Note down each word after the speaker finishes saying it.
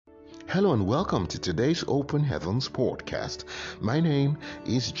Hello and welcome to today's Open Heavens podcast. My name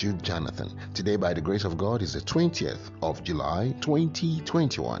is Jude Jonathan. Today, by the grace of God, is the 20th of July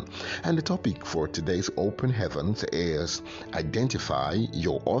 2021. And the topic for today's Open Heavens is identify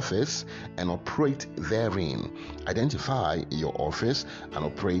your office and operate therein. Identify your office and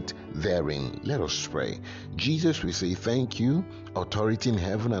operate therein. Let us pray. Jesus, we say thank you. Authority in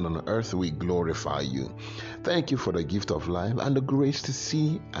heaven and on earth, we glorify you. Thank you for the gift of life and the grace to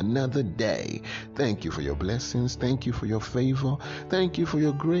see another day. Thank you for your blessings. Thank you for your favor. Thank you for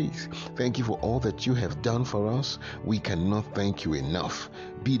your grace. Thank you for all that you have done for us. We cannot thank you enough.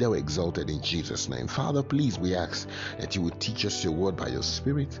 Be thou exalted in Jesus' name. Father, please, we ask that you would teach us your word by your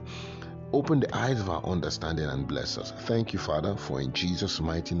Spirit. Open the eyes of our understanding and bless us. Thank you, Father, for in Jesus'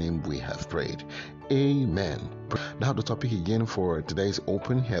 mighty name we have prayed. Amen. Now the topic again for today's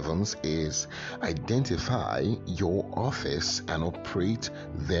Open Heavens is identify your office and operate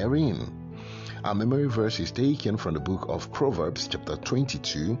therein. Our memory verse is taken from the book of Proverbs chapter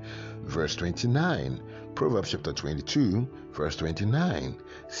 22 verse 29. Proverbs chapter 22 verse 29.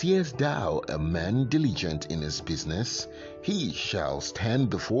 Seest thou a man diligent in his business? He shall stand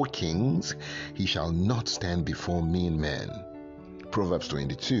before kings. He shall not stand before mean men. Proverbs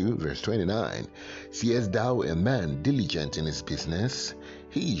 22 verse 29. Seest thou a man diligent in his business?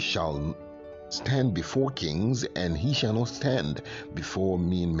 He shall stand before kings, and he shall not stand before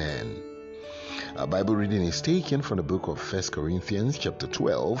mean men. Our Bible reading is taken from the book of 1 Corinthians chapter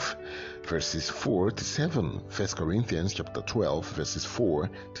 12 verses 4 to 7. 1 Corinthians chapter 12 verses 4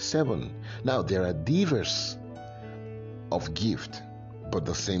 to 7. Now there are divers of gift, but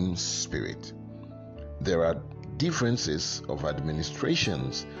the same Spirit. There are differences of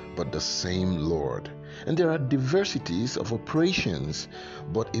administrations, but the same Lord. And there are diversities of operations,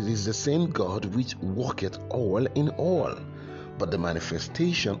 but it is the same God which worketh all in all. But the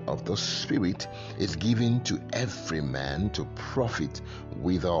manifestation of the Spirit is given to every man to profit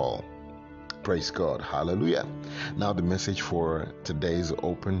withal. Praise God. Hallelujah. Now the message for today's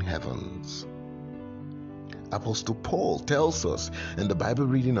Open Heavens. Apostle Paul tells us in the Bible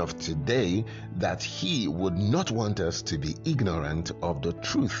reading of today that he would not want us to be ignorant of the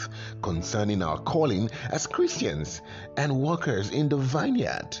truth concerning our calling as Christians and workers in the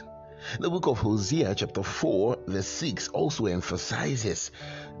vineyard. The book of Hosea chapter 4 verse 6 also emphasizes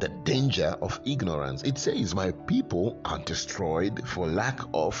the danger of ignorance. It says, "My people are destroyed for lack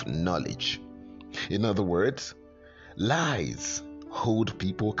of knowledge." In other words, lies hold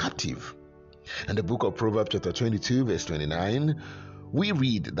people captive. In the book of Proverbs chapter 22 verse 29, we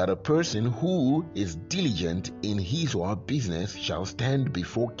read that a person who is diligent in his or her business shall stand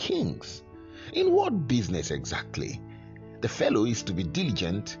before kings. In what business exactly? The fellow is to be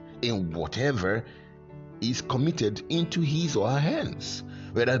diligent in whatever is committed into his or her hands,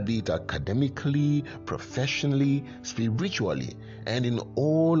 whether it be academically, professionally, spiritually, and in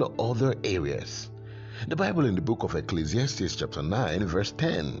all other areas. The Bible in the book of Ecclesiastes chapter 9 verse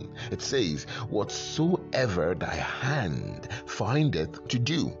 10, it says, "Whatsoever thy hand findeth to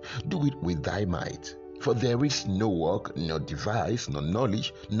do, do it with thy might. For there is no work, nor device, nor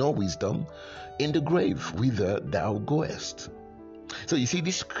knowledge, nor wisdom in the grave whither thou goest." So you see,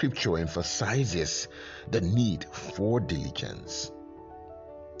 this scripture emphasizes the need for diligence.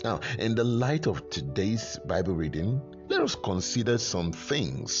 Now, in the light of today's Bible reading, let us consider some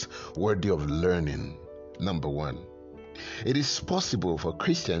things worthy of learning. Number one, it is possible for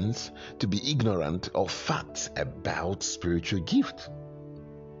Christians to be ignorant of facts about spiritual gift.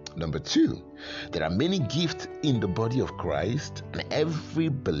 Number two, there are many gifts in the body of Christ, and every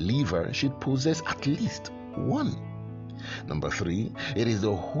believer should possess at least one. Number three, it is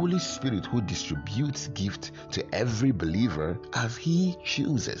the Holy Spirit who distributes gift to every believer as he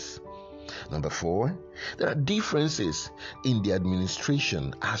chooses. Number four, there are differences in the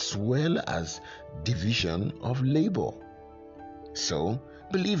administration as well as division of labor. So,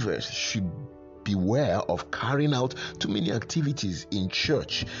 believers should beware of carrying out too many activities in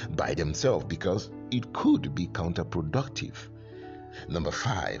church by themselves because it could be counterproductive. Number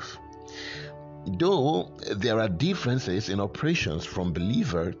five, though there are differences in operations from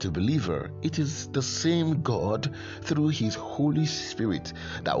believer to believer, it is the same God through his Holy Spirit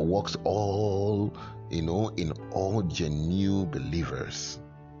that works all, in all genuine believers.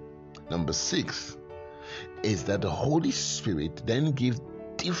 Number six is that the Holy Spirit then gives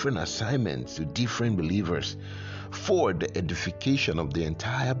different assignments to different believers for the edification of the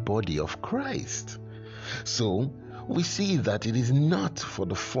entire body of Christ. So we see that it is not for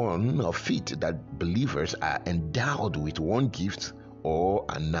the fun of it that believers are endowed with one gift or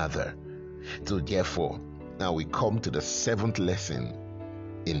another. So therefore, now we come to the seventh lesson.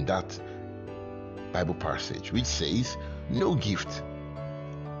 in that Bible passage, which says, no gift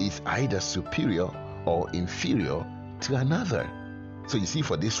is either superior or inferior to another. So you see,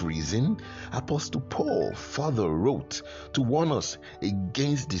 for this reason, Apostle Paul further wrote to warn us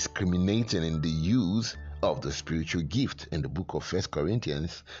against discriminating in the use of the spiritual gift in the book of 1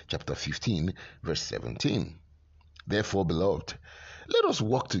 Corinthians chapter 15, verse 17. Therefore, beloved, let us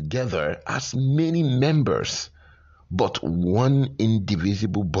walk together as many members, but one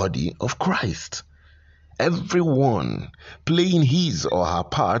indivisible body of Christ. Everyone playing his or her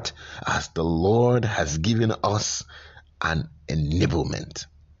part as the Lord has given us an enablement.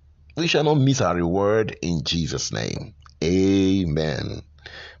 We shall not miss our reward in Jesus' name. Amen.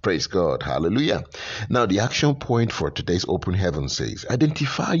 Praise God. Hallelujah. Now, the action point for today's Open Heaven says,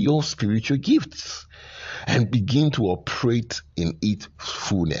 identify your spiritual gifts and begin to operate in its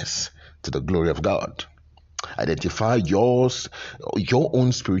fullness to the glory of God. Identify your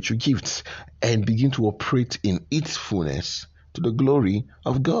own spiritual gifts and begin to operate in its fullness to the glory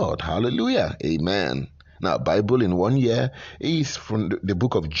of God. Hallelujah. Amen. Now, Bible in 1 year is from the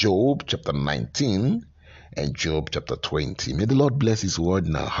book of Job, chapter 19, and Job, chapter 20. May the Lord bless His word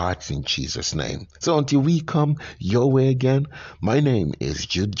in our hearts in Jesus' name. So until we come your way again, my name is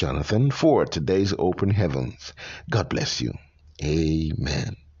Jude Jonathan for today's Open Heavens. God bless you.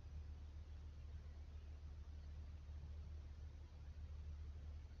 Amen.